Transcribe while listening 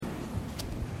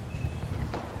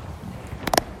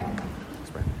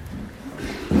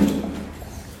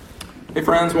Hey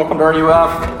friends, welcome to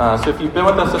RUF. So if you've been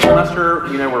with us this semester,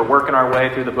 you know we're working our way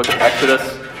through the book of Exodus.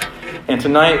 And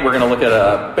tonight we're going to look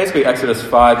at basically Exodus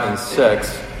 5 and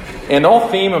 6. And the whole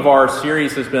theme of our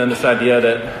series has been this idea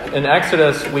that in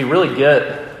Exodus we really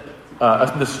get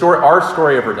our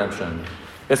story of redemption.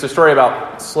 It's a story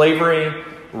about slavery,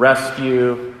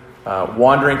 rescue,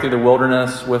 wandering through the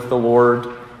wilderness with the Lord,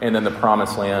 and then the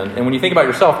promised land. And when you think about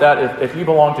yourself, that if you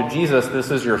belong to Jesus,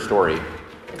 this is your story.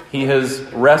 He has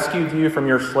rescued you from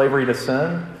your slavery to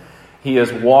sin. He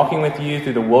is walking with you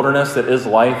through the wilderness that is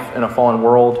life in a fallen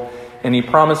world. And he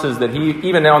promises that he,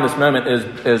 even now in this moment,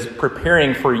 is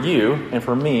preparing for you and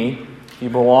for me. You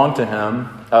belong to him,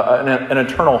 an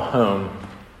eternal home.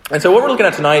 And so what we're looking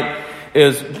at tonight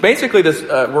is basically this.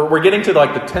 We're getting to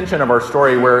like the tension of our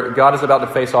story where God is about to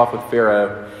face off with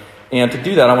Pharaoh. And to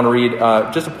do that, I want to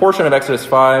read just a portion of Exodus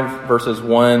 5, verses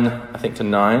 1, I think, to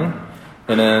 9.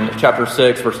 And then chapter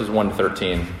 6, verses 1 to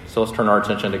 13. So let's turn our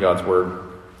attention to God's word.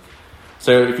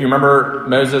 So if you remember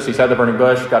Moses, he's had the burning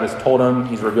bush. God has told him,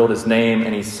 he's revealed his name,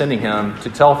 and he's sending him to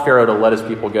tell Pharaoh to let his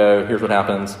people go. Here's what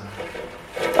happens.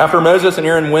 After Moses and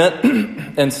Aaron went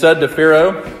and said to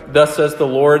Pharaoh, "Thus says the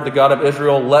Lord, the God of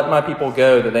Israel, let my people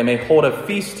go, that they may hold a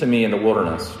feast to me in the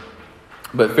wilderness."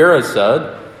 But Pharaoh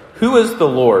said, "Who is the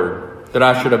Lord, that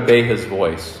I should obey his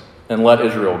voice and let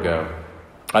Israel go?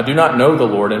 I do not know the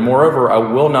Lord, and moreover, I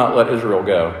will not let Israel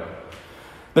go."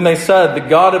 Then they said, "The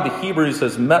God of the Hebrews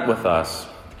has met with us.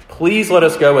 Please let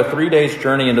us go a 3 days'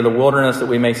 journey into the wilderness, that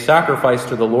we may sacrifice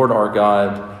to the Lord our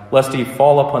God, lest he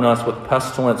fall upon us with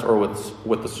pestilence or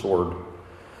with the sword."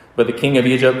 But the king of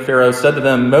Egypt, Pharaoh, said to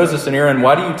them, "Moses and Aaron,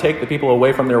 why do you take the people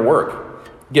away from their work?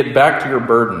 Get back to your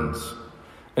burdens."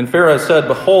 And Pharaoh said,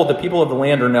 "Behold, the people of the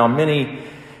land are now many,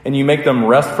 and you make them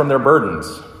rest from their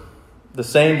burdens." The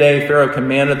same day Pharaoh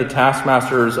commanded the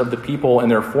taskmasters of the people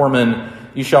and their foremen,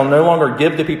 "You shall no longer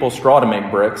give the people straw to make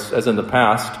bricks, as in the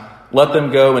past. Let them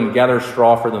go and gather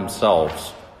straw for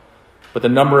themselves. But the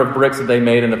number of bricks that they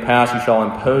made in the past you shall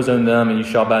impose on them, and you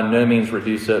shall by no means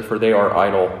reduce it, for they are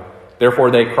idle.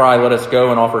 Therefore they cry, 'Let us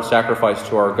go and offer sacrifice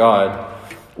to our God.'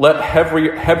 Let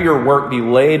heavier work be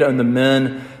laid on the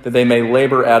men, that they may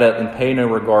labor at it and pay no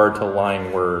regard to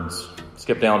lying words."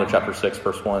 Skip down to chapter 6,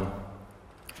 verse 1.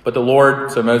 But the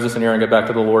Lord, so Moses and Aaron get back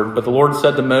to the Lord. But the Lord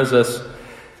said to Moses,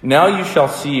 "Now you shall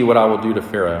see what I will do to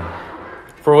Pharaoh.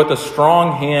 For with a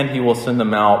strong hand he will send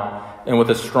them out, and with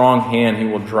a strong hand he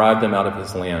will drive them out of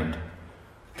his land."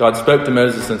 God spoke to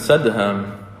Moses and said to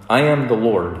him, "I am the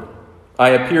Lord. I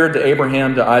appeared to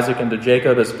Abraham, to Isaac, and to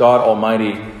Jacob as God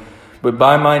Almighty. But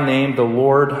by my name, the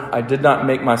Lord, I did not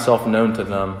make myself known to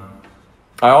them.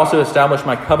 I also established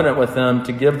my covenant with them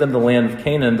to give them the land of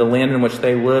Canaan, the land in which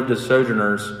they lived as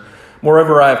sojourners.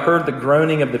 Moreover, I have heard the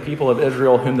groaning of the people of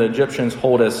Israel, whom the Egyptians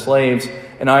hold as slaves,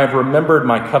 and I have remembered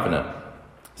my covenant.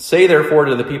 Say therefore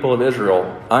to the people of Israel,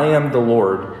 I am the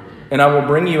Lord, and I will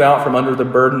bring you out from under the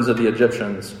burdens of the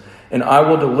Egyptians, and I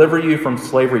will deliver you from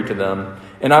slavery to them,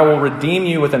 and I will redeem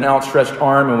you with an outstretched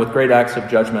arm and with great acts of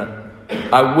judgment.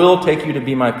 I will take you to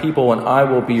be my people, and I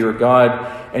will be your God,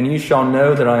 and you shall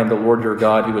know that I am the Lord your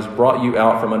God, who has brought you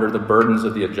out from under the burdens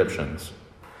of the Egyptians.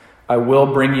 I will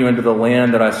bring you into the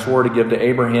land that I swore to give to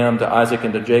Abraham, to Isaac,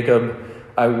 and to Jacob.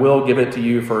 I will give it to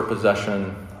you for a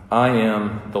possession. I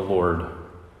am the Lord."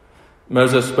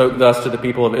 Moses spoke thus to the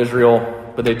people of Israel,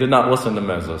 but they did not listen to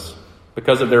Moses,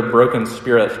 because of their broken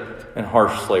spirit and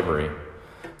harsh slavery.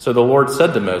 So the Lord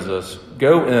said to Moses,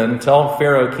 "Go in, tell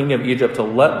Pharaoh, king of Egypt, to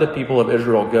let the people of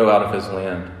Israel go out of his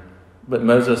land." But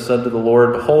Moses said to the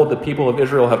Lord, "Behold, the people of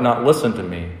Israel have not listened to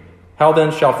me. How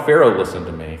then shall Pharaoh listen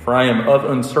to me? For I am of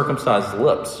uncircumcised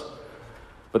lips."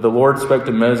 But the Lord spoke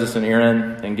to Moses and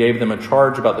Aaron and gave them a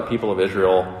charge about the people of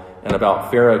Israel and about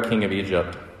Pharaoh, king of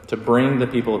Egypt, to bring the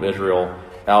people of Israel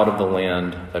out of the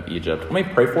land of Egypt. Let me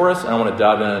pray for us, and I want to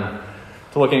dive in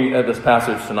to looking at this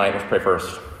passage tonight. Let's pray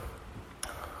first.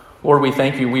 Lord, we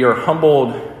thank you. We are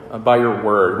humbled by your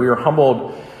word. We are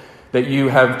humbled that you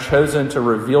have chosen to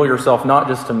reveal yourself not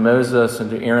just to Moses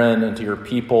and to Aaron and to your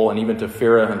people and even to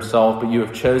Pharaoh himself, but you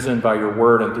have chosen by your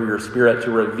word and through your spirit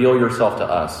to reveal yourself to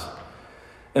us.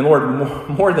 And Lord,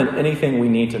 more than anything we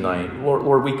need tonight,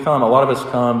 Lord, we come, a lot of us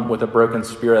come with a broken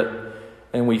spirit,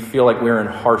 and we feel like we're in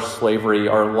harsh slavery.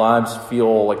 Our lives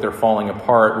feel like they're falling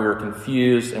apart. We are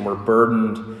confused and we're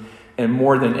burdened. And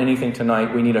more than anything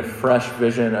tonight, we need a fresh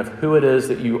vision of who it is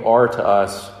that you are to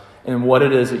us and what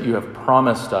it is that you have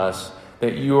promised us,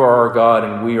 that you are our God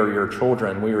and we are your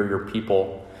children, we are your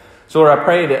people. So Lord, I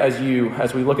pray that as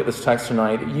we look at this text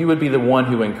tonight, that you would be the one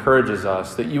who encourages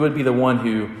us, that you would be the one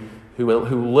who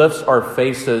lifts our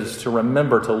faces to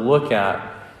remember, to look at,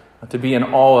 to be in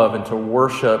awe of, and to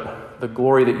worship the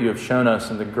glory that you have shown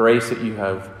us and the grace that you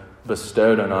have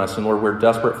bestowed on us. And Lord, we're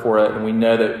desperate for it, and we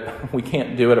know that we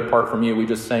can't do it apart from you. We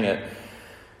just sang it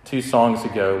 2 songs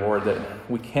ago, Lord, that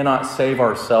we cannot save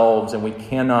ourselves, and we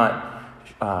cannot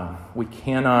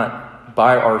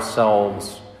by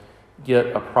ourselves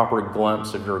get a proper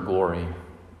glimpse of your glory.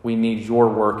 We need your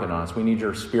work in us. We need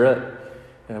your Spirit,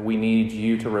 and we need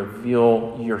you to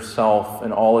reveal yourself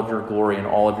in all of your glory and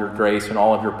all of your grace and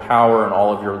all of your power and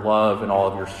all of your love and all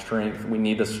of your strength. We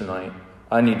need this tonight.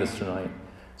 I need this tonight.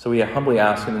 So we humbly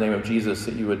ask in the name of Jesus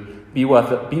that you would be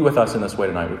with us in this way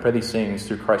tonight. We pray these things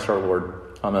through Christ our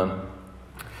Lord. Amen.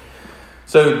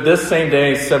 So this same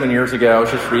day, 7 years ago, I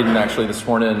was just reading actually this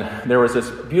morning, there was this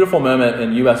beautiful moment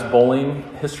in U.S. bowling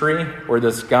history where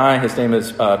this guy, his name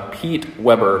is Pete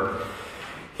Weber.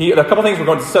 A couple things were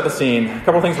going to set the scene. A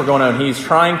couple things were going on. He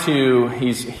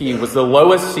was the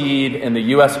lowest seed in the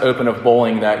U.S. Open of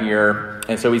bowling that year.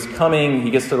 And so he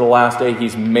gets to the last day.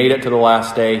 He's made it to the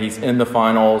last day. He's in the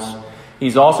finals.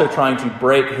 He's also trying to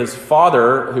break his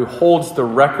father, who holds the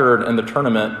record in the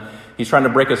tournament. He's trying to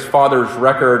break his father's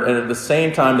record, and at the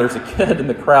same time, there's a kid in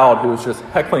the crowd who is just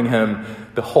heckling him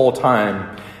the whole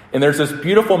time. And there's this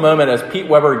beautiful moment as Pete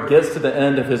Weber gets to the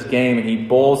end of his game, and he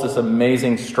bowls this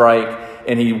amazing strike,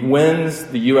 and he wins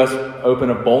the U.S.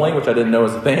 Open of bowling, which I didn't know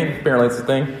was a thing. Apparently it's a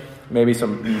thing. Maybe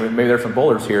there's some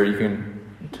bowlers here. You can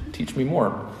teach me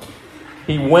more.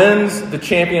 He wins the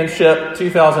championship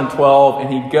 2012,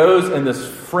 and he goes in this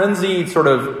frenzied sort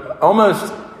of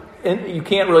almost... And you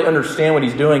can't really understand what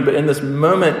he's doing, but in this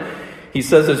moment, he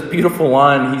says this beautiful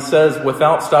line. He says,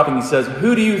 without stopping, he says,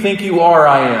 "Who do you think you are,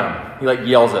 I am?" He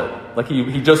yells it.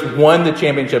 He just won the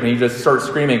championship, and he just starts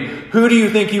screaming, "Who do you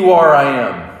think you are, I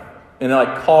am?" And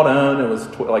it caught on. It was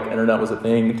internet was a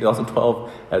thing in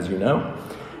 2012, as you know.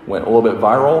 Went a little bit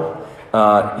viral.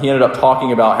 He ended up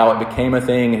talking about how it became a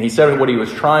thing, and he said what he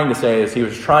was trying to say is he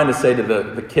was trying to say to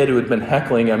the kid who had been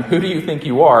heckling him, "Who do you think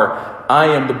you are? I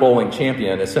am the bowling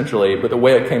champion," essentially. But the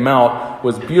way it came out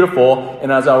was beautiful, and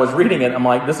as I was reading it, I'm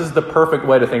like, this is the perfect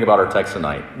way to think about our text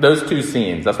tonight. Those 2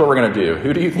 scenes, that's what we're going to do.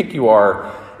 Who do you think you are?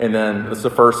 And then this is the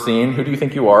first scene. Who do you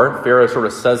think you are? Pharaoh sort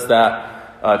of says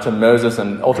that to Moses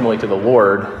and ultimately to the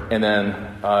Lord, and then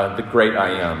the great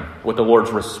I am, what the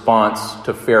Lord's response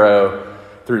to Pharaoh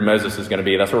through Moses is going to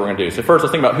be. That's what we're going to do. So first,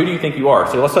 let's think about who do you think you are?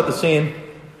 So let's set the scene.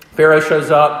 Pharaoh shows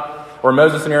up, or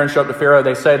Moses and Aaron show up to Pharaoh.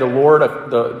 They say, the Lord,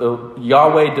 the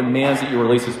Yahweh demands that you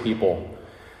release his people.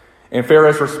 And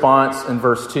Pharaoh's response in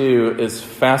verse 2 is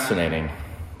fascinating.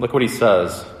 Look what he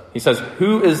says. He says,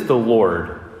 "Who is the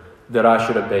Lord that I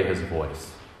should obey his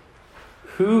voice?"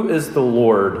 Who is the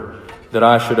Lord that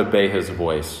I should obey his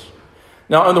voice?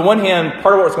 Now, on the one hand,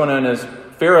 part of what's going on is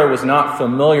Pharaoh was not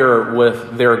familiar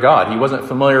with their God. He wasn't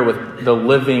familiar with the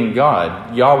living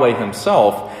God, Yahweh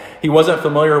himself. He wasn't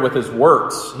familiar with his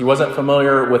works. He wasn't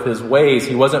familiar with his ways.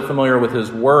 He wasn't familiar with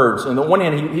his words. On the one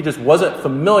hand, he just wasn't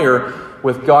familiar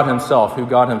with God himself, who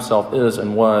God himself is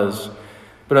and was.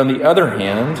 But on the other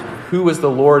hand, who is the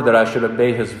Lord that I should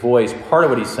obey his voice? Part of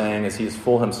what he's saying is he's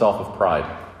full himself of pride.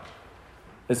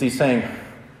 Is he saying,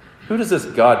 who does this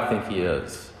God think he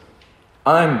is?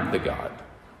 I'm the God.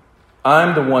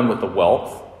 I'm the one with the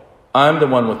wealth. I'm the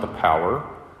one with the power.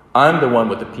 I'm the one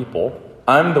with the people.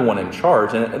 I'm the one in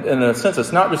charge. And in a sense,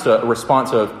 it's not just a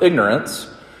response of ignorance.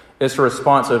 It's a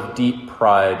response of deep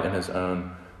pride in his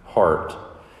own heart.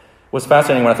 What's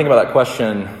fascinating when I think about that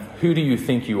question, who do you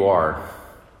think you are?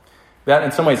 That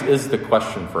in some ways is the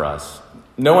question for us.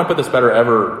 No one put this better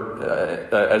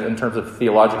ever in terms of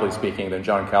theologically speaking than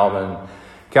John Calvin.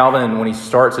 Calvin, when he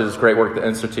starts his great work at the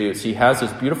Institutes, he has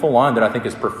this beautiful line that I think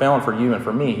is profound for you and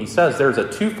for me. He says there's a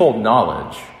twofold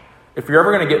knowledge. If you're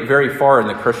ever going to get very far in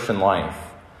the Christian life,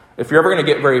 if you're ever going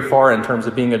to get very far in terms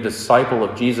of being a disciple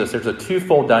of Jesus, there's a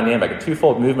twofold dynamic, a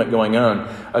twofold movement going on,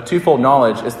 a twofold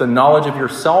knowledge. It's the knowledge of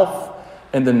yourself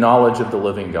and the knowledge of the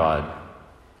living God.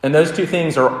 And those two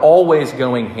things are always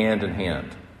going hand in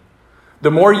hand.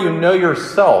 The more you know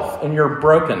yourself and your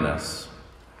brokenness,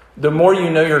 the more you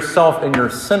know yourself and your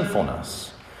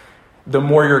sinfulness, the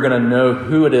more you're going to know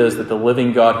who it is that the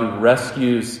living God who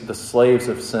rescues the slaves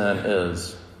of sin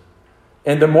is.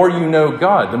 And the more you know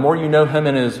God, the more you know him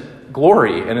in his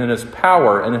glory and in his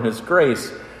power and in his grace,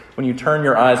 when you turn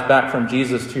your eyes back from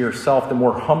Jesus to yourself, the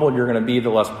more humble you're going to be, the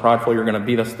less prideful you're going to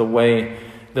be. That's the way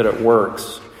that it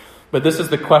works. But this is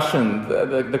the question.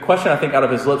 The question I think out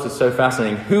of his lips is so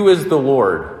fascinating. Who is the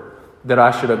Lord that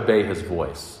I should obey his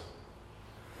voice?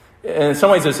 In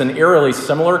some ways, it's an eerily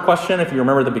similar question. If you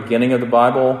remember the beginning of the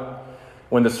Bible,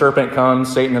 when the serpent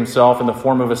comes, Satan himself in the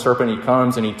form of a serpent, he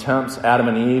comes and he tempts Adam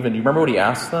and Eve. And do you remember what he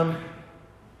asks them?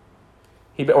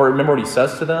 Or remember what he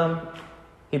says to them?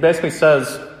 He basically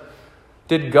says,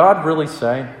 did God really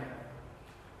say?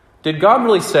 Did God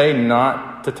really say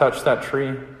not to touch that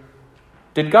tree?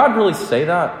 Did God really say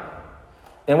that?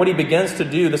 And what he begins to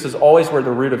do, this is always where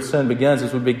the root of sin begins,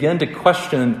 is we begin to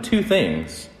question two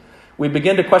things. We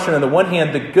begin to question, on the one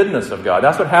hand, the goodness of God.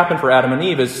 That's what happened for Adam and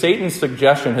Eve, is Satan's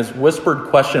suggestion, his whispered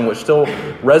question, which still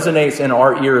resonates in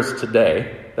our ears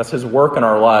today. That's his work in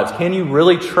our lives. Can you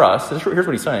really trust, here's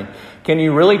what he's saying, can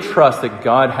you really trust that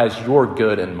God has your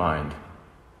good in mind?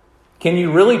 Can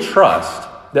you really trust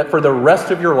that for the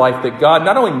rest of your life that God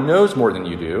not only knows more than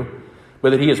you do, but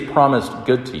that he has promised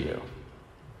good to you?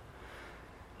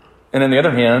 And on the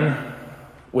other hand,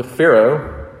 with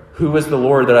Pharaoh, who is the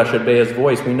Lord that I should obey his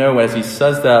voice? We know as he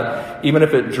says that, even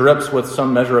if it drips with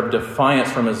some measure of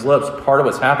defiance from his lips, part of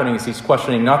what's happening is he's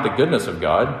questioning not the goodness of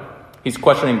God, he's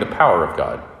questioning the power of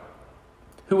God.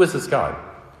 Who is this God?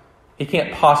 He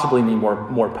can't possibly be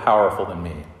more powerful than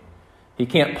me. He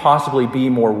can't possibly be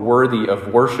more worthy of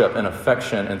worship and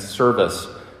affection and service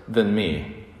than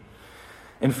me.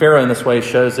 And Pharaoh in this way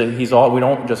shows that we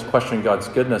don't just question God's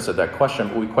goodness at that question,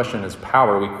 but we question his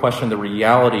power. We question the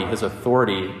reality, his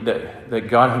authority, that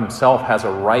God himself has a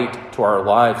right to our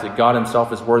lives, that God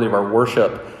himself is worthy of our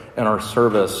worship and our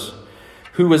service.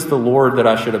 Who is the Lord that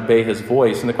I should obey his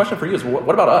voice? And the question for you is,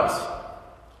 what about us?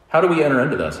 How do we enter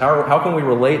into this? How can we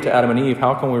relate to Adam and Eve?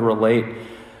 How can we relate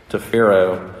to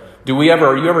Pharaoh?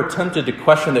 Are you ever tempted to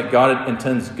question that God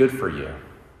intends good for you?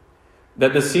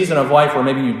 That this season of life where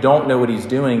maybe you don't know what he's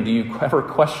doing, do you ever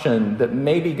question that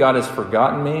maybe God has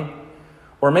forgotten me?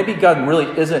 Or maybe God really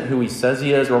isn't who he says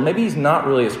he is? Or maybe he's not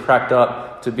really as cracked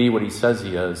up to be what he says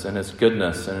he is in his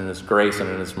goodness and in his grace and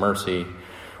in his mercy?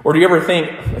 Or do you ever think,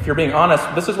 if you're being honest,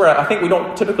 this is where I think we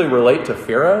don't typically relate to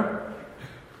Pharaoh,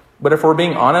 but if we're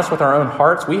being honest with our own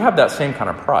hearts, we have that same kind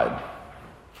of pride.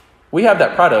 We have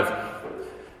that pride of,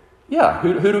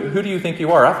 who do you think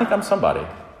you are? I think I'm somebody.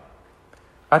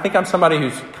 I think I'm somebody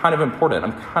who's kind of important.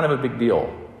 I'm kind of a big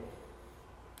deal.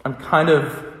 I'm kind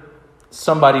of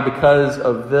somebody because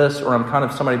of this, or I'm kind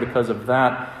of somebody because of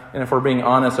that. And if we're being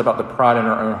honest about the pride in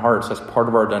our own hearts, that's part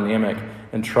of our dynamic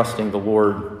in trusting the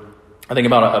Lord. I think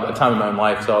about a time in my own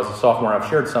life. So I was a sophomore. I've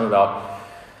shared some about.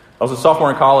 I was a sophomore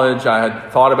in college. I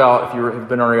had thought about, if you have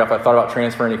been on REF, I thought about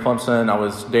transferring to Clemson. I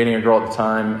was dating a girl at the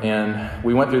time, and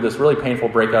we went through this really painful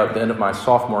breakup at the end of my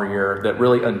sophomore year that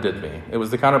really undid me. It was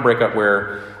the kind of breakup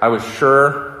where I was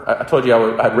sure, I told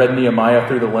you I'd read Nehemiah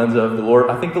through the lens of the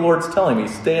Lord. I think the Lord's telling me,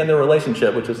 stay in the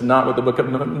relationship, which is not what the book of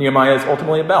Nehemiah is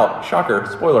ultimately about. Shocker,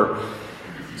 spoiler.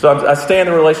 So I stay in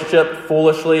the relationship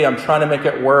foolishly. I'm trying to make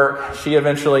it work. She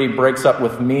eventually breaks up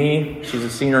with me. She's a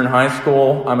senior in high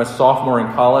school. I'm a sophomore in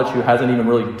college who hasn't even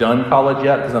really done college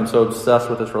yet because I'm so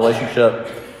obsessed with this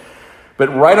relationship.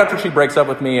 But right after she breaks up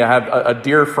with me, I have a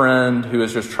dear friend who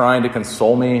is just trying to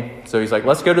console me. So he's like,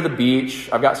 let's go to the beach.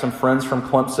 I've got some friends from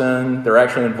Clemson. They're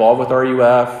actually involved with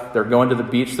RUF. They're going to the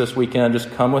beach this weekend. Just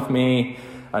come with me.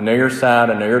 I know you're sad.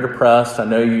 I know you're depressed. I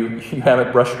know you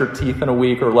haven't brushed your teeth in a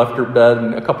week or left your bed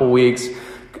in a couple weeks.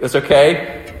 It's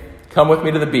okay. Come with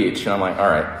me to the beach. And I'm like, all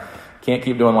right, can't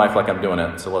keep doing life like I'm doing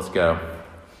it. So let's go.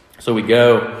 So we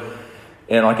go.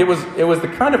 And like it was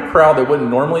the kind of crowd that wouldn't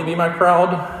normally be my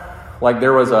crowd. Like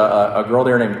there was a girl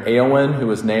there named Eowyn who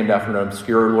was named after an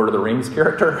obscure Lord of the Rings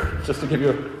character, just to give you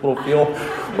a little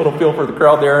feel for the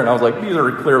crowd there. And I was like, these are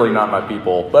clearly not my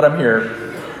people, but I'm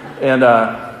here. And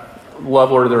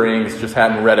love Lord of the Rings, just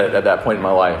hadn't read it at that point in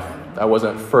my life. I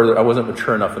wasn't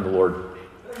mature enough in the Lord.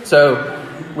 So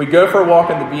we go for a walk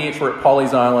on the beach. We're at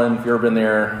Pawleys Island, if you've ever been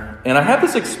there. And I had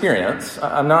this experience.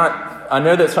 I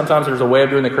know that sometimes there's a way of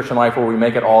doing the Christian life where we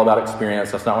make it all about experience.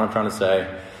 That's not what I'm trying to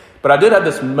say. But I did have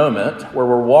this moment where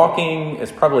we're walking,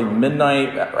 it's probably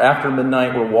midnight, after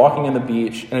midnight, we're walking in the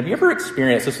beach. And have you ever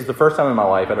experienced, this is the first time in my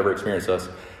life I'd ever experienced this,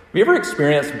 have you ever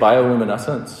experienced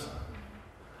bioluminescence?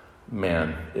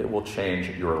 Man, it will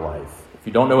change your life. If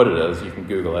you don't know what it is, you can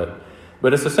Google it.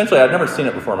 But it's essentially, I'd never seen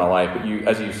it before in my life, but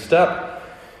as you step,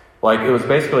 like it was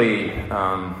basically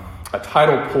a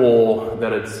tidal pool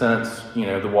that had since,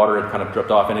 the water had kind of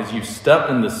dripped off. And as you step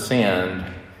in the sand,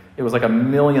 it was like a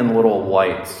million little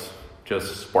lights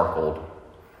just sparkled.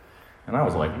 And I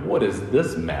was like, what is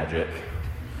this magic?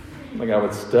 Like I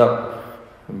would step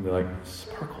and be like,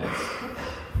 sparkles.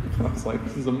 And I was like,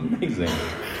 this is amazing.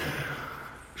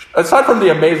 Aside from the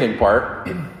amazing part,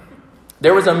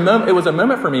 it was a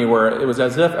moment for me where it was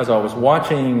as if, as I was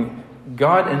watching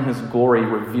God in his glory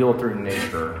revealed through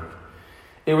nature,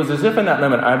 it was as if in that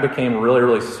moment I became really,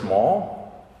 really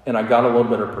small and I got a little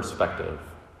bit of perspective.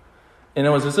 And it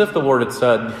was as if the Lord had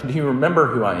said, do you remember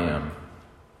who I am?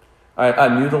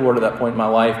 I knew the Lord at that point in my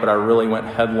life, but I really went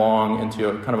headlong into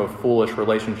a kind of a foolish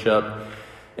relationship.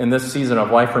 In this season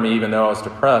of life for me, even though I was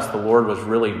depressed, the Lord was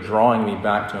really drawing me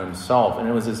back to himself. And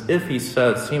it was as if he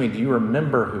said, Sammy, do you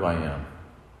remember who I am?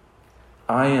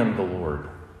 I am the Lord.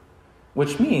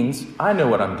 Which means I know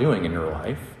what I'm doing in your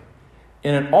life.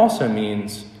 And it also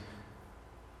means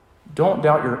don't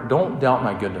doubt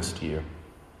my goodness to you.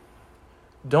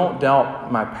 Don't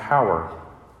doubt my power.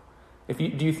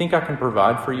 Do you think I can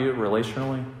provide for you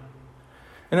relationally?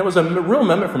 And it was a real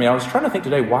moment for me. I was trying to think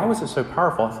today, why was it so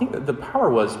powerful? I think that the power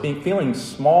was feeling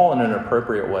small in an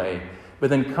appropriate way, but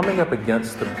then coming up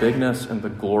against the bigness and the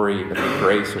glory and the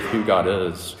grace of who God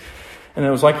is. And it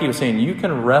was like he was saying, you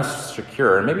can rest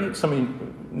secure. And maybe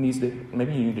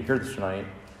maybe you need to hear this tonight,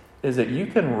 is that you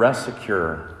can rest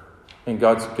secure in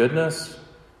God's goodness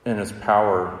and his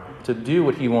power to do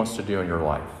what he wants to do in your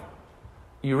life.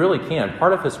 You really can.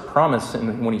 Part of his promise,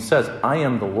 and when he says, I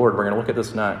am the Lord, we're going to look at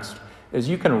this next, is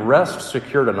you can rest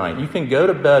secure tonight. You can go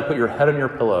to bed, put your head on your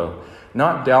pillow,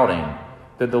 not doubting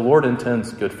that the Lord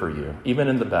intends good for you, even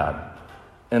in the bad,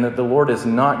 and that the Lord is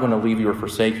not going to leave you or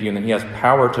forsake you, and that he has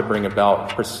power to bring about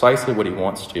precisely what he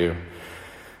wants to.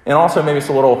 And also, maybe it's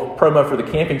a little promo for the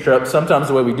camping trip. Sometimes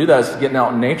the way we do that is getting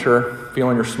out in nature,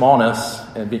 feeling your smallness,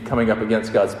 and be coming up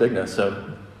against God's bigness. So,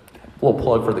 a little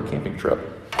plug for the camping trip.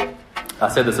 I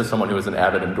say this as someone who is an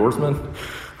avid outdoorsman.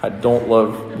 I don't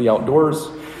love the outdoors.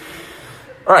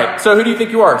 All right, so who do you think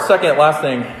you are? Second, last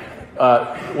thing,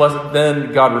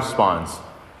 then God responds,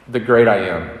 the great I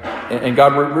am. And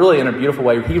God really, in a beautiful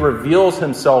way, he reveals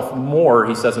himself more,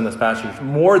 he says in this passage,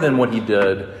 more than what he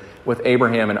did with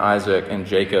Abraham and Isaac and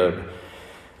Jacob.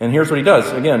 And here's what he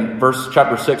does. Again,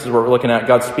 chapter 6 is what we're looking at.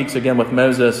 God speaks again with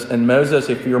Moses. And Moses,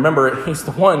 if you remember, he's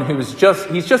the one he's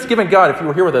just given God, if you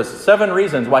were here with us, 7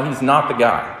 reasons why he's not the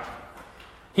guy.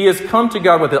 He has come to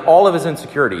God with all of his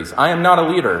insecurities. I am not a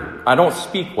leader. I don't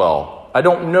speak well. I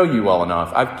don't know you well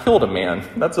enough. I've killed a man.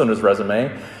 That's on his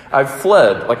resume. I've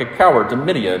fled like a coward to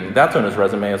Midian. That's on his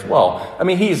resume as well. I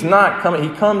mean, he's not coming. He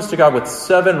comes to God with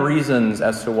 7 reasons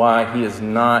as to why he is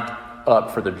not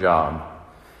up for the job.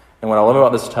 And what I love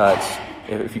about this text,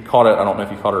 if you caught it, I don't know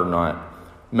if you caught it or not.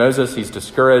 Moses, he's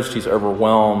discouraged. He's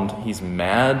overwhelmed. He's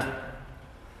mad.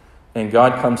 And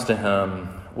God comes to him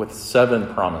with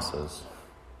 7 promises.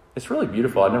 It's really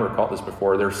beautiful. I've never caught this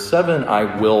before. There's 7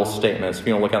 I will statements. If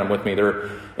you want to look at them with me, they're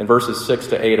in verses 6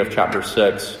 to 8 of chapter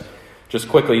 6. Just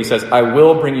quickly, he says, I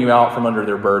will bring you out from under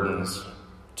their burdens.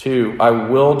 2, I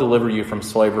will deliver you from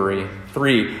slavery.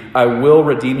 3, I will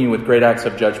redeem you with great acts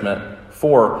of judgment.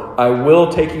 4, I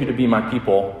will take you to be my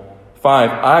people. 5,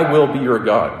 I will be your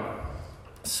God.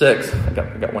 6, I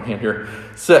got one hand here.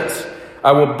 6,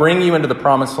 I will bring you into the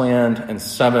promised land. And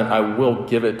 7, I will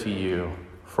give it to you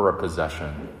for a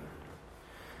possession.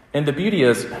 And the beauty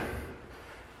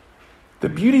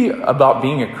about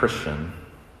being a Christian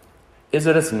is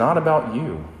that it's not about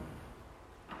you.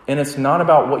 And it's not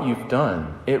about what you've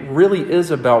done. It really is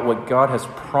about what God has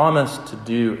promised to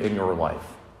do in your life.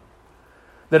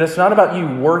 That it's not about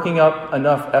you working up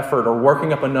enough effort or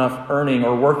working up enough earning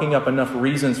or working up enough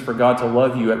reasons for God to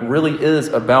love you. It really is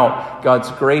about God's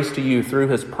grace to you through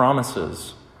his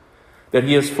promises that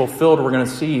he has fulfilled. We're going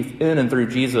to see in and through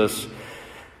Jesus.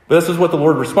 But this is what the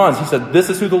Lord responds. He said, this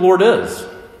is who the Lord is.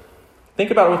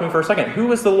 Think about it with me for a second.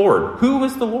 Who is the Lord? Who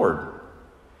is the Lord?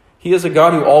 He is a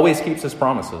God who always keeps his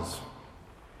promises.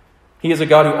 He is a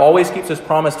God who always keeps his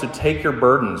promise to take your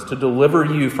burdens, to deliver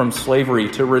you from slavery,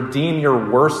 to redeem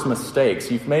your worst mistakes.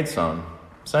 You've made some.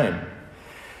 Same.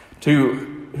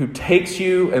 Who takes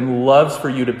you and loves for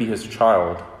you to be his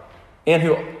child, and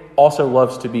who also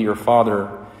loves to be your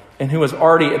father, and who has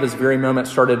already at this very moment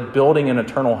started building an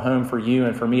eternal home for you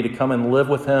and for me to come and live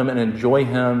with him and enjoy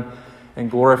him and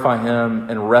glorify him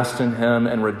and rest in him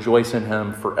and rejoice in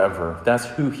him forever. That's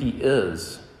who he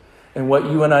is. And what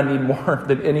you and I need more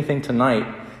than anything tonight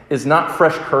is not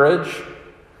fresh courage.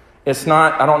 It's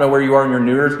not, I don't know where you are in your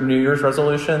New Year's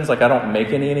resolutions. Like, I don't make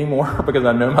any anymore because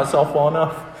I know myself well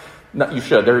enough. No, you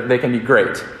should. They can be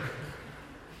great.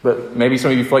 But maybe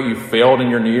some of you feel like you failed in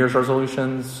your New Year's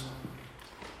resolutions.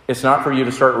 It's not for you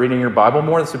to start reading your Bible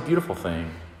more. That's a beautiful thing.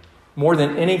 More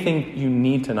than anything you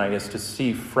need tonight is to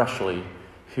see freshly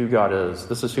who God is.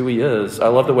 This is who he is. I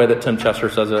love the way that Tim Chester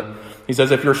says it. He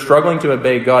says, if you're struggling to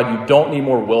obey God, you don't need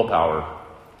more willpower.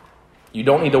 You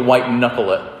don't need to white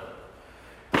knuckle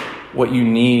it. What you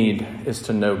need is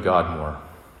to know God more,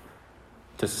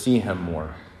 to see him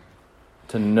more,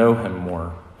 to know him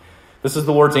more. This is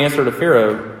the Lord's answer to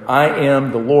Pharaoh. I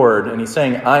am the Lord. And he's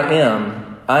saying, I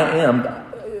am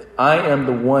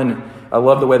the one. I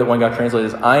love the way that one guy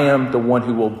translates, I am the one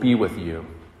who will be with you.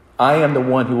 I am the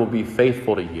one who will be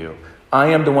faithful to you. I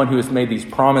am the one who has made these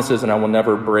promises, and I will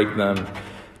never break them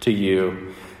to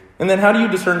you. And then how do you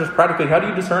discern, just practically, how do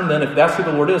you discern then, if that's who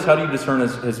the Lord is, how do you discern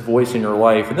his voice in your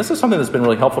life? And this is something that's been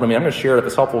really helpful to me. I'm going to share it. If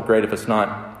it's helpful, great. If it's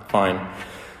not, fine.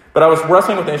 But I was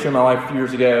wrestling with the issue in my life a few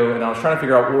years ago, and I was trying to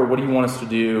figure out, Lord, what do you want us to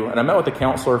do? And I met with a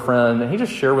counselor friend, and he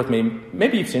just shared with me,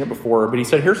 maybe you've seen it before, but he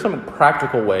said, here's some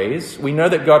practical ways. We know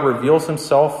that God reveals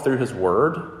himself through his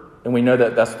word, and we know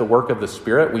that that's the work of the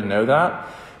Spirit. We know that.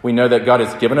 We know that God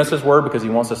has given us his word because he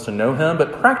wants us to know him.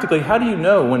 But practically, how do you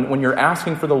know when you're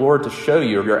asking for the Lord to show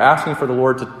you, or you're asking for the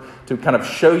Lord to kind of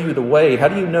show you the way? How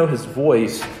do you know his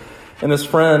voice? And this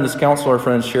counselor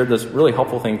friend, shared this really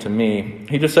helpful thing to me.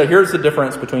 He just said, here's the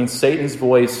difference between Satan's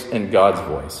voice and God's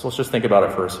voice. Let's just think about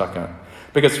it for a second.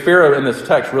 Because Pharaoh in this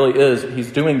text really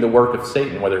he's doing the work of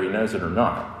Satan, whether he knows it or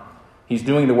not. He's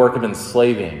doing the work of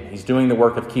enslaving. He's doing the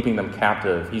work of keeping them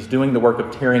captive. He's doing the work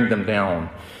of tearing them down.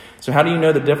 So how do you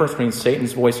know the difference between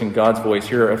Satan's voice and God's voice?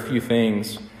 Here are a few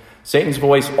things. Satan's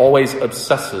voice always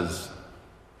obsesses.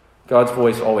 God's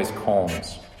voice always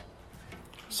calms.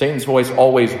 Satan's voice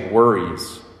always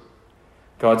worries.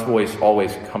 God's voice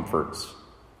always comforts.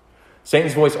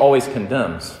 Satan's voice always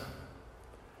condemns.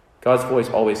 God's voice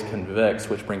always convicts,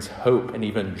 which brings hope and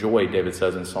even joy, David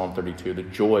says in Psalm 32, the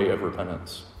joy of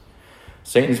repentance.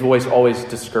 Satan's voice always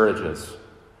discourages.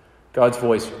 God's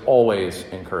voice always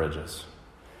encourages.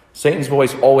 Satan's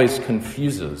voice always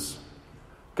confuses.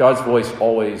 God's voice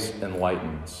always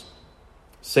enlightens.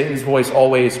 Satan's voice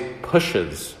always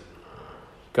pushes.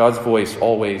 God's voice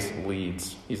always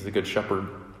leads. He's the good shepherd.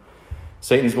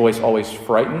 Satan's voice always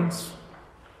frightens.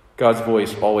 God's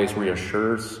voice always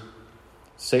reassures.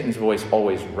 Satan's voice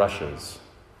always rushes.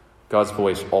 God's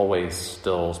voice always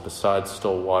stills. Beside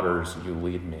still waters, you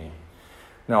lead me.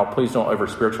 Now, please don't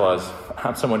over-spiritualize.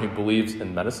 I'm someone who believes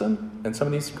in medicine in some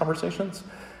of these conversations.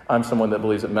 I'm someone that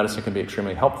believes that medicine can be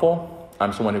extremely helpful.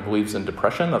 I'm someone who believes in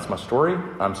depression. That's my story.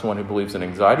 I'm someone who believes in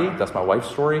anxiety. That's my wife's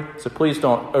story. So please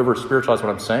don't over-spiritualize what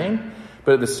I'm saying.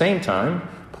 But at the same time,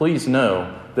 please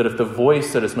know that if the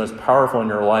voice that is most powerful in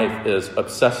your life is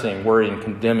obsessing, worrying,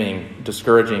 condemning,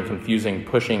 discouraging, confusing,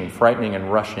 pushing, frightening,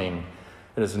 and rushing,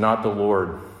 it is not the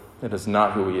Lord. It is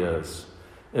not who he is.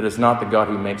 It is not the God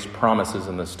who makes promises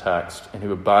in this text and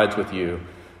who abides with you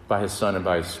by his Son and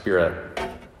by his Spirit.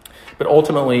 But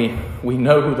ultimately, we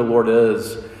know who the Lord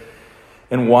is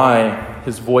and why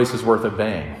his voice is worth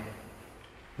obeying.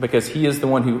 Because he is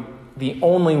the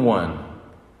only one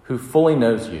who fully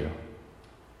knows you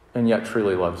and yet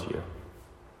truly loves you.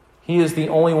 He is the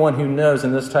only one who knows,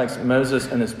 in this text, Moses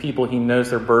and his people, he knows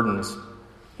their burdens.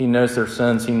 He knows their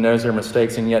sins. He knows their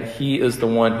mistakes. And yet he is the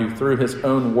one who, through his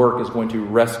own work, is going to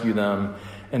rescue them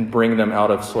and bring them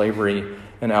out of slavery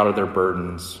and out of their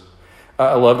burdens.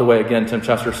 I love the way, again, Tim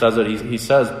Chester says it. He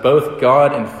says, both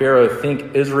God and Pharaoh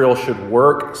think Israel should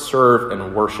work, serve,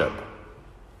 and worship.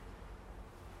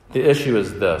 The issue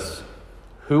is this: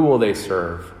 who will they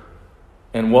serve?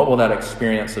 And what will that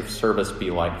experience of service be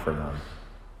like for them?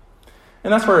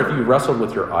 And that's where, if you wrestled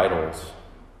with your idols,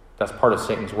 that's part of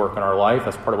Satan's work in our life.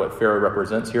 That's part of what Pharaoh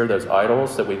represents here, those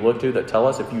idols that we look to that tell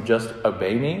us, if you just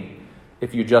obey me,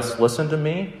 if you just listen to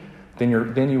me, then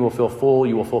you will feel full,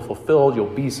 you will feel fulfilled, you'll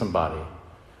be somebody.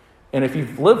 And if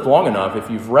you've lived long enough, if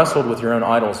you've wrestled with your own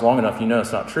idols long enough, you know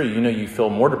it's not true. You know you feel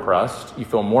more depressed, you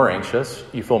feel more anxious,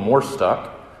 you feel more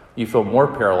stuck, you feel more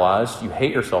paralyzed, you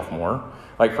hate yourself more.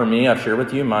 Like for me, I've shared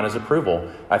with you, mine is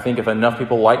approval. I think if enough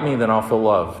people like me, then I'll feel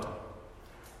loved.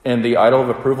 And the idol of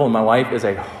approval in my life is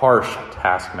a harsh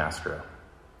taskmaster,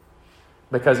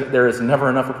 because there is never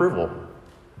enough approval.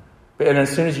 And as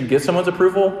soon as you get someone's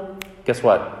approval, guess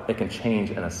what? It can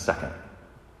change in a second.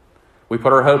 We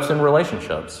put our hopes in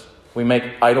relationships. We make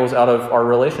idols out of our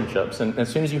relationships. And as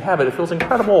soon as you have it, it feels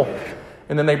incredible.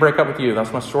 And then they break up with you.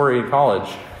 That's my story in college.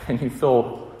 And you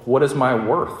feel, what is my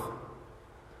worth?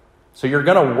 So you're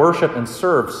going to worship and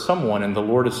serve someone, and the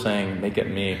Lord is saying, make it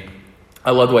me.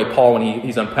 I love the way Paul, when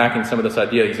he's unpacking some of this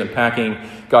idea, he's unpacking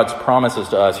God's promises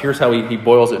to us. Here's how he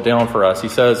boils it down for us. He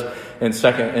says in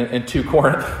 2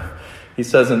 Corinth, he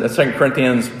says in 2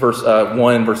 Corinthians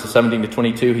 1, verses 17 to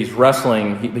 22, he's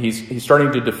wrestling. He's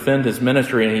starting to defend his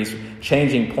ministry, and he's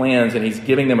changing plans, and he's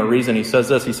giving them a reason. He says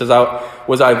this. He says,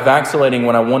 was I vacillating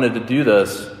when I wanted to do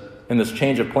this in this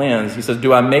change of plans? He says,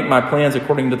 do I make my plans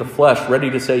according to the flesh,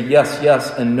 ready to say yes,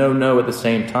 yes, and no, no at the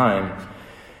same time?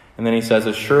 And then he says,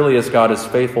 as surely as God is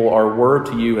faithful, our word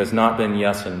to you has not been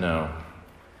yes and no.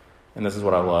 And this is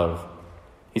what I love.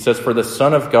 He says, for the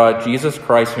Son of God, Jesus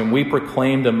Christ, whom we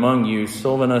proclaimed among you,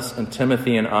 Silvanus and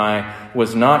Timothy and I,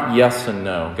 was not yes and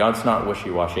no. God's not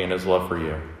wishy-washy in his love for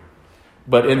you.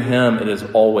 But in him it is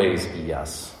always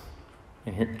yes.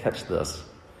 And here, catch this.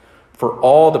 For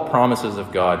all the promises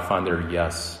of God find their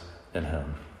yes in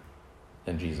him,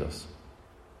 in Jesus.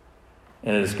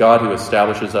 And it is God who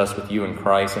establishes us with you in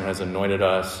Christ and has anointed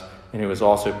us, and who has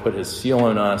also put his seal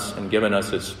on us and given us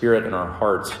his Spirit in our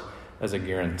hearts as a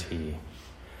guarantee.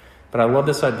 But I love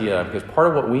this idea because part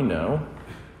of what we know,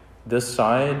 this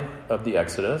side of the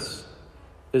Exodus,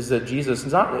 is that Jesus,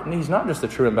 he's not just the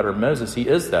true and better Moses, he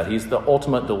is that. He's the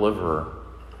ultimate deliverer.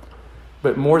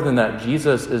 But more than that,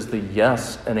 Jesus is the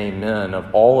yes and amen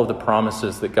of all of the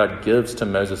promises that God gives to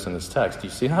Moses in this text. Do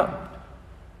you see that?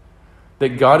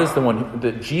 That God is the one,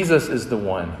 that Jesus is the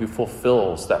one who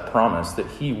fulfills that promise that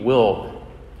he will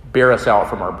bear us out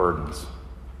from our burdens.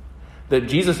 That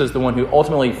Jesus is the one who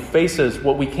ultimately faces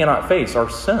what we cannot face, our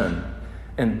sin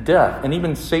and death, and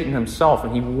even Satan himself.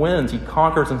 And he wins, he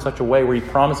conquers in such a way where he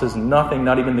promises nothing,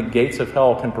 not even the gates of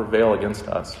hell, can prevail against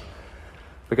us.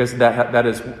 Because that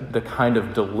is the kind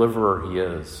of deliverer he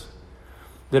is.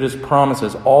 That his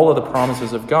promises, all of the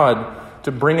promises of God,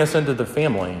 to bring us into the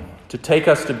family, to take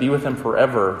us to be with him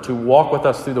forever, to walk with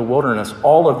us through the wilderness,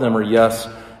 all of them are yes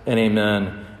and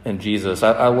amen in Jesus.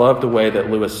 I love the way that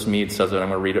Lewis Smead says it. I'm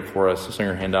going to read it for us. It's on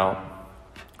your handout.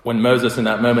 When Moses, in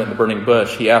that moment in the burning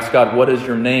bush, he asked God, "What is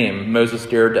your name?" Moses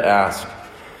dared to ask.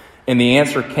 And the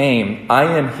answer came, "I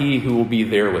am he who will be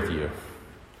there with you."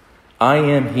 I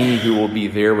am he who will be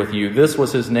there with you. This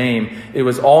was his name. It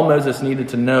was all Moses needed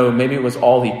to know. Maybe it was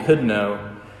all he could know.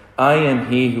 I am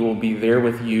he who will be there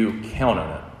with you. Count on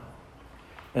it.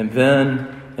 And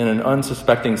then, in an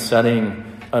unsuspecting setting,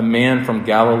 a man from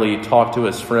Galilee talked to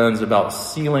his friends about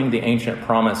sealing the ancient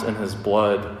promise in his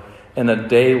blood. And a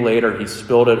day later, he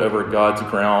spilled it over God's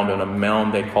ground on a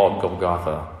mound they called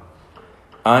Golgotha.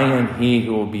 I am he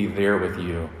who will be there with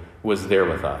you, was there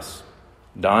with us.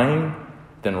 Dying,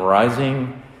 then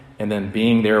rising, and then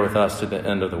being there with us to the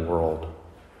end of the world.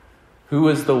 Who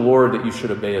is the Lord that you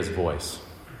should obey his voice?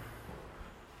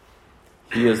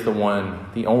 He is the one,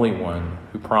 the only one,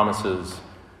 who promises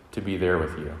to be there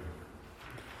with you.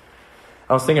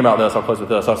 I was thinking about this. I'll close with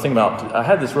this. I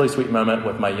had this really sweet moment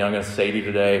with my youngest, Sadie,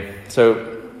 today.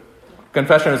 So,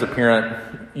 confession as a parent,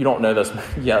 you don't know this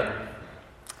yet,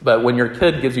 but when your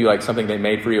kid gives you like something they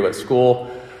made for you at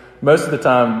school, most of the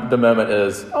time the moment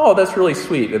is, "Oh, that's really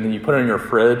sweet," and then you put it in your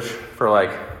fridge for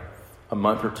like a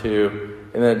month or two,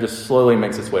 and then it just slowly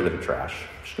makes its way to the trash.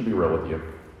 Just to be real with you.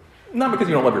 Not because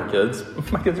you don't love your kids.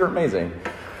 My kids are amazing.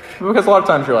 But because a lot of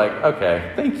times you're like,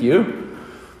 "Okay, thank you.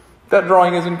 That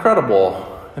drawing is incredible."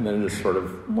 And then it just sort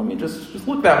of, let me just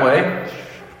look that way.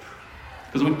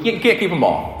 Because we can't keep them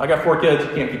all. I got 4 kids,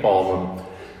 you can't keep all of them.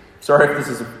 Sorry if this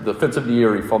is offensive to you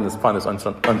or you find this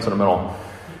unsentimental.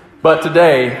 But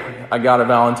today, I got a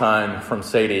Valentine from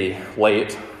Sadie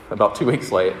late, about 2 weeks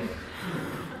late.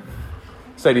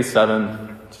 Sadie's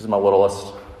 7, she's my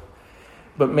littlest.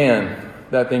 But man,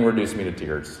 that thing reduced me to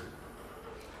tears.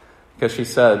 Because she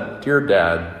said, "Dear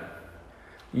Dad,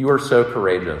 you are so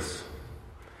courageous.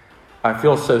 I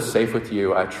feel so safe with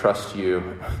you. I trust you."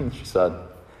 She said,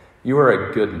 "You are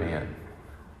a good man.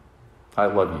 I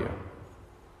love you."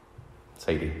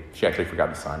 Sadie. She actually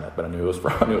forgot to sign it, but I knew it was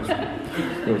from.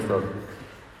 It was from.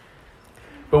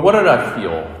 But what did I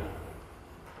feel?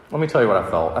 Let me tell you what I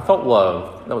felt. I felt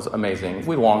love. That was amazing.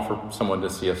 We long for someone to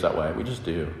see us that way. We just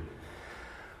do.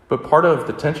 But part of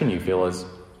the tension you feel is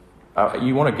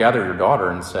you want to gather your daughter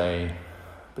and say,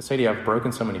 "But Sadie, I've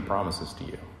broken so many promises to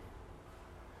you.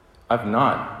 I've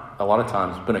not, a lot of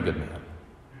times, been a good man.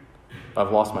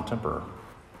 I've lost my temper.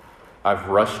 I've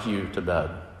rushed you to bed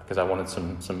because I wanted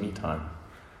some me time."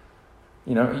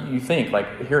 You know, you think,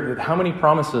 like, here, how many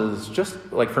promises, just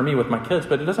like for me with my kids,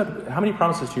 but it doesn't, how many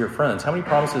promises to your friends? How many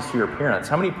promises to your parents?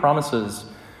 How many promises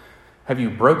have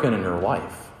you broken in your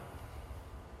life?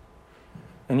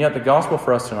 And yet the gospel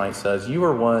for us tonight says, you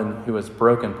are one who has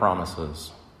broken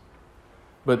promises.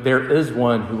 But there is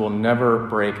one who will never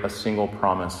break a single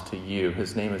promise to you.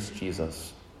 His name is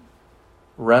Jesus.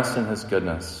 Rest in his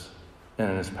goodness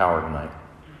and in his power tonight.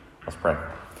 Let's pray.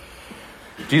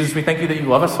 Jesus, we thank you that you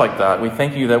love us like that. We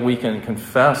thank you that we can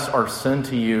confess our sin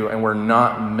to you and we're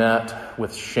not met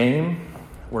with shame.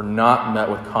 We're not met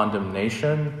with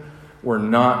condemnation. We're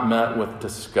not met with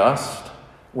disgust.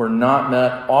 We're not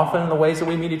met often in the ways that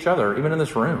we meet each other, even in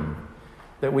this room.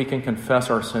 That we can confess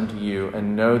our sin to you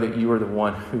and know that you are the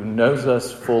one who knows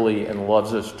us fully and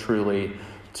loves us truly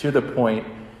to the point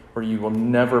where you will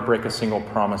never break a single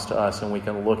promise to us, and we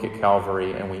can look at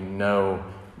Calvary and we know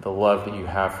the love that you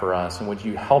have for us. And would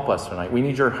you help us tonight? We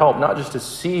need your help, not just to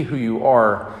see who you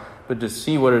are, but to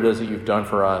see what it is that you've done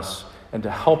for us and to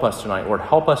help us tonight. Lord,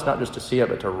 help us not just to see it,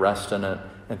 but to rest in it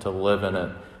and to live in it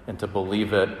and to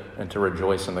believe it and to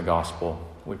rejoice in the gospel.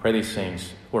 We pray these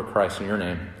things, Lord Christ, in your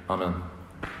name. Amen.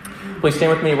 Please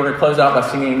stand with me. We're going to close out by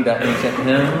singing that ancient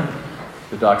hymn,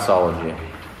 the doxology.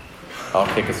 I'll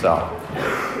kick us out.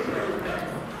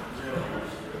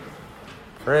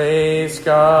 Praise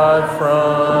God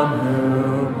from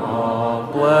whom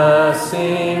all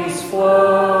blessings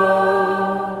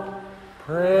flow.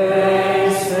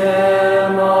 Praise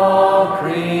him, all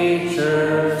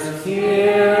creatures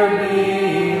here below.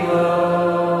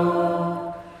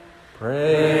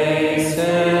 Praise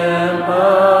him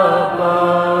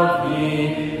above,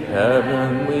 ye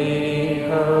heavenly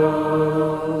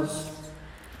host.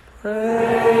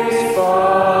 Praise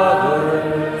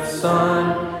Father, Son,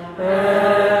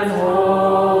 and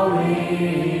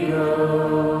Holy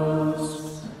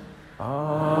Ghost.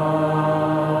 Amen.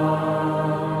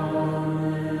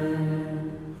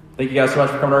 Thank you guys so much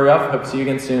for coming to RUF. Hope to see you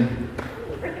again soon.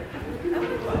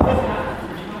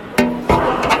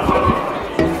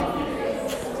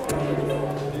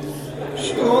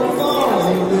 Sure.